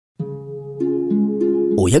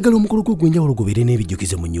oyagala omukolo gw'ogwenjawulo gubeere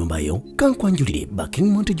n'ebijjukizo mu nnyumba yo kankwanjulire ba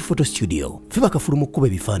King Montage Photo Studio ffe bakafulu mu kkuba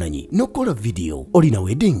ebifaananyi n'okukola vidiyo. Olina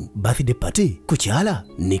wedding, birthday party, kukyala,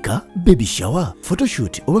 nika, baby shower,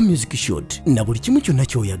 photoshoot oba music shoot na buli kimu kyonna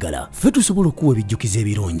ky'oyagala ffe tusobola okuwa ebijjukizo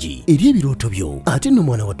ebirungi eri ebirooto byo. Ate nno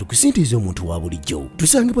mwana wattu kusintiiza omuntu wa bulijjo.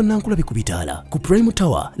 Tusangibwa Nankulabi ku Bitaala ku Prime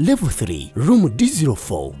Tower Level 3 Room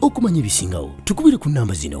D04. Okumanya ebisingawo tukubire ku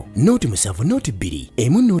nnamba zino: noti 7 noti 2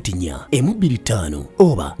 emu noti 4 emu 25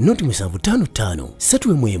 oba noti 755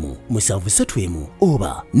 3 7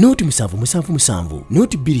 oba noti 777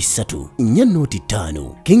 noti 23 4 noti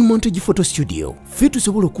 5. King Montage Photo Studio ffe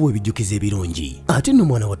tusobola okuwa ebijjukizo ebirungi ate nno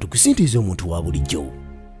mwana wattu kusintiiza omuntu wa bulijjo.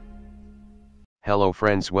 Hello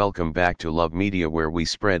friends, welcome back to Love Media where we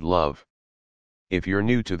spread love. If you're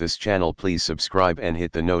new to this channel, please subscribe and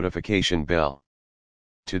hit the notification bell.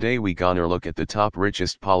 Today we gonna look at the top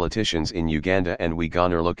richest politicians in Uganda, and we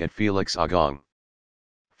gonna look at Felix Ogong.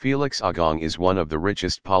 Felix Ogong is one of the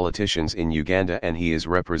richest politicians in Uganda, and he is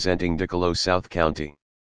representing Dikolo South County.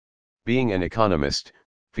 Being an economist,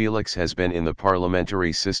 Felix has been in the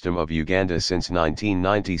parliamentary system of Uganda since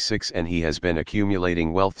 1996, and he has been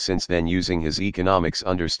accumulating wealth since then using his economics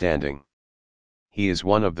understanding. He is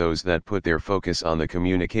one of those that put their focus on the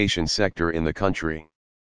communication sector in the country.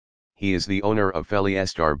 He is the owner of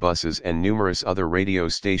FELIX buses and numerous other radio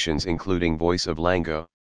stations including Voice of Lango.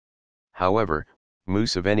 However,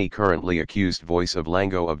 Museveni currently accused Voice of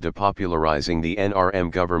Lango of depopularizing the NRM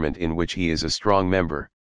government in which he is a strong member.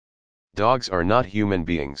 Dogs are not human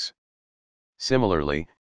beings. Similarly,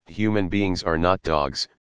 human beings are not dogs,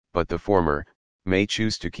 but the former may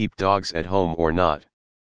choose to keep dogs at home or not.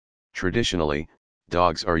 Traditionally,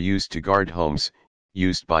 dogs are used to guard homes,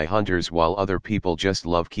 used by hunters, while other people just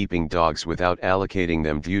love keeping dogs without allocating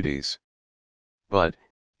them duties. But,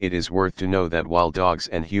 it is worth to know that while dogs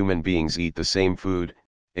and human beings eat the same food,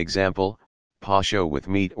 example, pasho with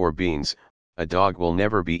meat or beans, a dog will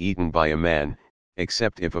never be eaten by a man,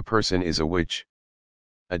 except if a person is a witch.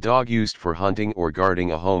 A dog used for hunting or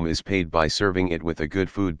guarding a home is paid by serving it with a good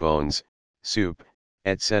food, bones, soup,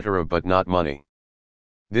 etc., but not money.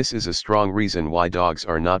 This is a strong reason why dogs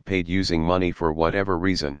are not paid using money for whatever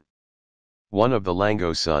reason. One of the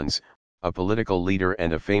Lango sons, a political leader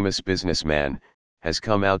and a famous businessman, has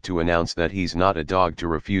come out to announce that he's not a dog to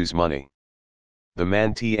refuse money. The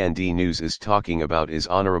man TND News is talking about is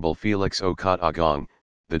Honorable Felix-Okot Ogong,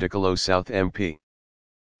 the Dikolo South MP.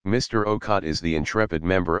 Mr. Okot is the intrepid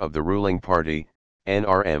member of the ruling party,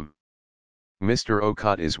 NRM. Mr.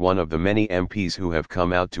 Okot is one of the many MPs who have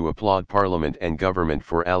come out to applaud Parliament and government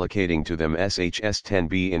for allocating to them SHS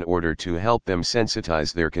 10B in order to help them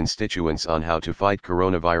sensitize their constituents on how to fight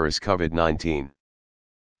coronavirus COVID-19.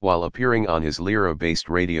 While appearing on his Lira-based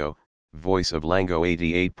radio, Voice of Lango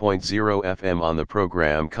 88.0 FM on the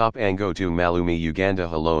program Kop Angotu Malumi Uganda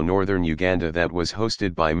Hello Northern Uganda that was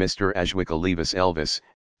hosted by Mr. Ajwika Levis Elvis,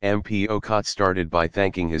 MP Okot started by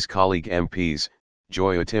thanking his colleague MPs,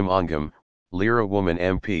 Joy Otim Ongam, Lira Woman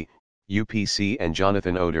MP, UPC, and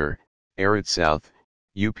Jonathan Oder, Erit South,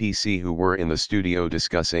 UPC, who were in the studio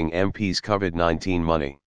discussing MP's COVID-19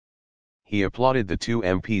 money. He applauded the two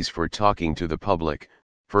MPs for talking to the public,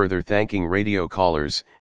 further thanking radio callers,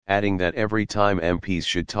 adding that every time MPs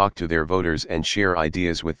should talk to their voters and share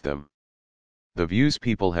ideas with them. The views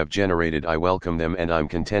people have generated, I welcome them and I'm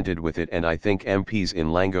contented with it, and I think MPs in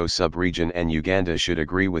Lango sub-region and Uganda should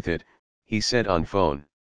agree with it, he said on phone.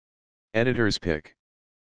 Editor's pick.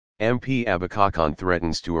 MP Abakakon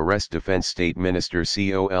threatens to arrest Defense State Minister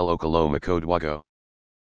Col Okolo Makodwago.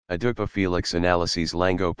 Adupa Felix analyses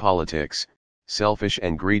Lango politics, selfish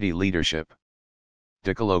and greedy leadership.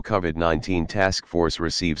 Dikolo COVID-19 task force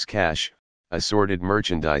receives cash, assorted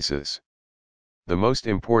merchandises. The most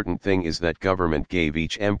important thing is that government gave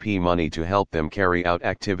each MP money to help them carry out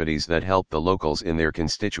activities that help the locals in their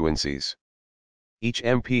constituencies. Each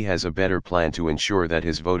MP has a better plan to ensure that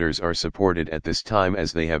his voters are supported at this time,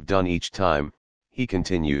 as they have done each time, he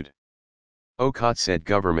continued. Okot said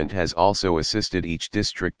government has also assisted each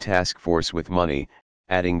district task force with money,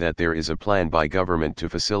 adding that there is a plan by government to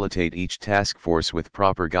facilitate each task force with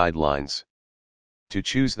proper guidelines. To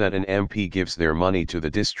choose that an MP gives their money to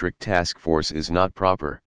the district task force is not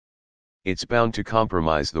proper. It's bound to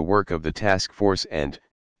compromise the work of the task force, and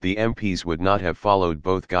the MPs would not have followed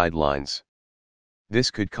both guidelines.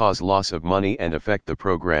 This could cause loss of money and affect the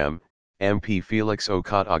program, MP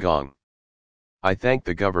Felix-Okot Ogong. I thank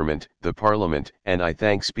the government, the Parliament, and I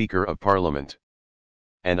thank Speaker of Parliament.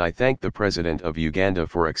 And I thank the President of Uganda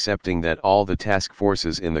for accepting that all the task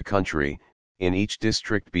forces in the country, in each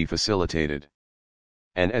district, be facilitated.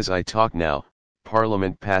 And as I talk now,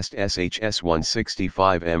 Parliament passed SHS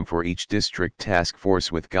 165M for each district task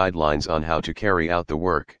force with guidelines on how to carry out the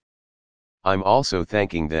work. I'm also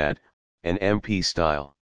thanking that, an MP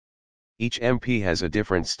style. Each MP has a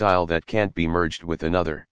different style that can't be merged with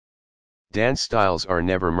another. Dance styles are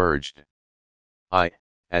never merged.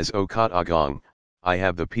 As Okot Ogong, I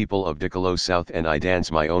have the people of Dikalo South and I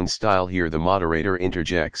dance my own style here. The moderator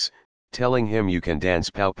interjects, telling him you can dance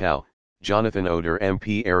Pow Pow, Jonathan Oder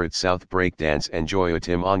MP Erit South breakdance and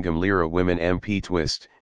Joyatim Ongam Lira Women MP twist.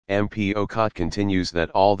 MP Okot continues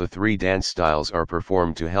that all the three dance styles are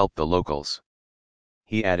performed to help the locals.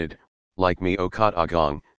 He added, like me Okot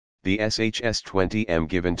Ogong, the SHS 20M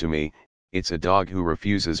given to me, it's a dog who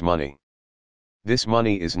refuses money. This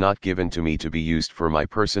money is not given to me to be used for my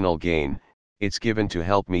personal gain, it's given to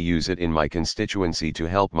help me use it in my constituency to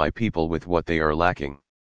help my people with what they are lacking.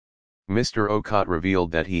 Mr. Okot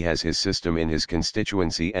revealed that he has his system in his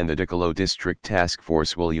constituency and the Dikalo District Task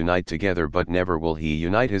Force will unite together, but never will he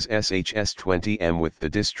unite his SHS 20M with the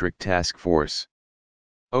District Task Force.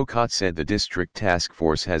 Okot said the District Task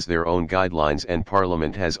Force has their own guidelines and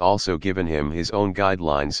Parliament has also given him his own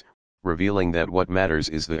guidelines, revealing that what matters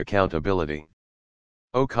is the accountability.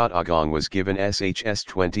 Okot Ogong was given SHS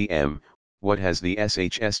 20M, what has the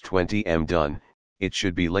SHS 20M done? It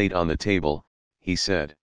should be laid on the table, he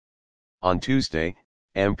said. On Tuesday,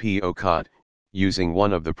 MP Okot, using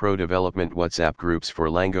one of the pro-development WhatsApp groups for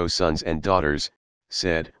Lango sons and daughters,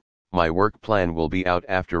 said, "My work plan will be out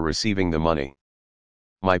after receiving the money.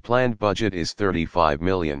 My planned budget is 35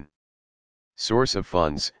 million. Source of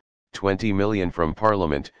funds, 20 million from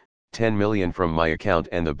Parliament, 10 million from my account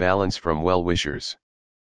and the balance from well-wishers.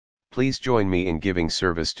 Please join me in giving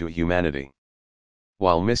service to humanity."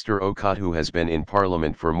 While Mr. Okot, who has been in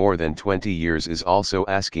Parliament for more than 20 years, is also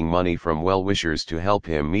asking money from well-wishers to help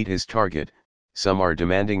him meet his target, some are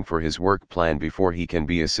demanding for his work plan before he can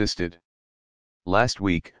be assisted. Last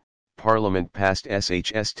week, Parliament passed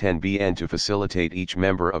SHS 10BN to facilitate each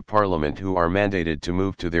member of Parliament who are mandated to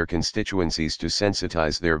move to their constituencies to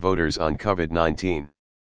sensitize their voters on COVID-19.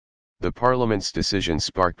 The Parliament's decision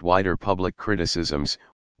sparked wider public criticisms,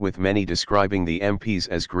 with many describing the MPs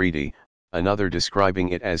as greedy, another describing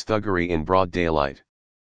it as thuggery in broad daylight.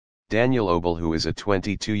 Daniel Obel, who is a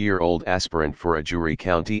 22-year-old aspirant for a Juri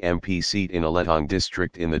County MP seat in Aletong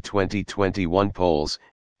district in the 2021 polls,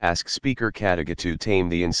 asked Speaker Kataga to tame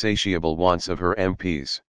the insatiable wants of her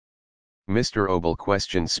MPs. Mr. Obel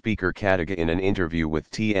questioned Speaker Kataga in an interview with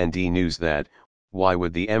TND News that, why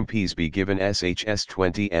would the MPs be given SHS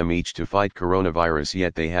 20M each to fight coronavirus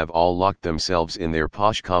yet they have all locked themselves in their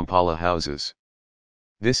posh Kampala houses?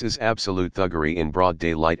 This is absolute thuggery in broad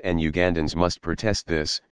daylight and Ugandans must protest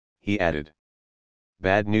this, he added.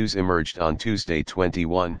 Bad news emerged on Tuesday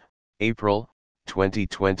 21 April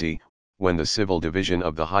 2020, when the Civil Division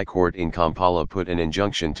of the High Court in Kampala put an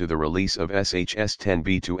injunction to the release of SHS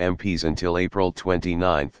 10B to MPs until April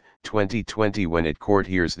 29, 2020, when court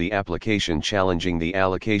hears the application challenging the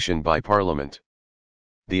allocation by Parliament.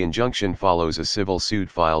 The injunction follows a civil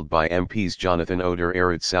suit filed by MPs Jonathan Oder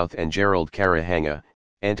Erit South and Gerald Karahanga,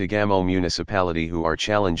 Antagamo Municipality, who are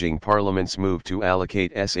challenging Parliament's move to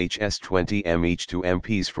allocate SHS 20M each to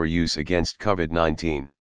MPs for use against COVID-19.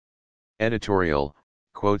 Editorial,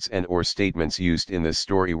 quotes and/or statements used in this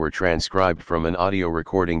story were transcribed from an audio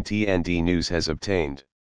recording TND News has obtained.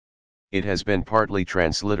 It has been partly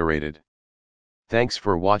transliterated. Thanks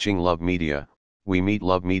for watching Love Media. We meet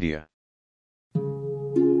Love Media.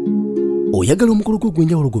 Oyagala omukolo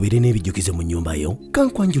gw'enjawulo gubeere n'ebijjukize mu nnyumba yo?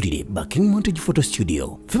 Kankwanjulire Backing Montage Photo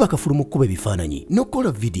Studio. Ffe bakafuluma okkuba ebifaananyi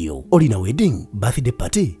n'okukola video. Olina wedding, birthday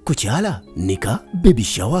party, kukyala, nika, baby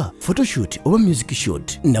shower, photoshoot oba music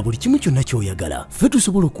shoot na buli kimu kyonna ky'oyagala. Ffe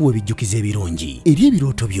tusobola okuwa ebijjukize ebirungi eri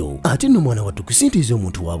ebirooto byo. Ate nno mwana wattu kusintiiza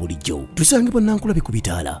omuntu wa bulijjo. Tusange bannankulabe ku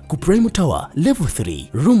bitaala ku Prime Tower Level 3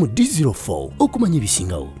 Room D04. Okumanya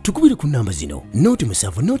ebisingawo tukubire ku nnamba zino: Note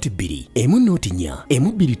 7 Note 2 emu Note 4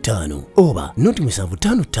 emu 25 oba Note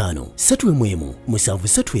 755 3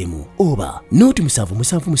 7 oba Note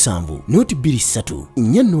 777 Note 23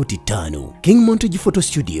 4 Note 5. King Montage Photo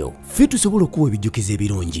Studio. Ffe tusobola okuwa ebijjukize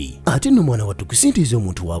ebirungi ate nno mwana wattu kusintiiza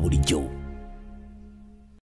omuntu wa bulijjo.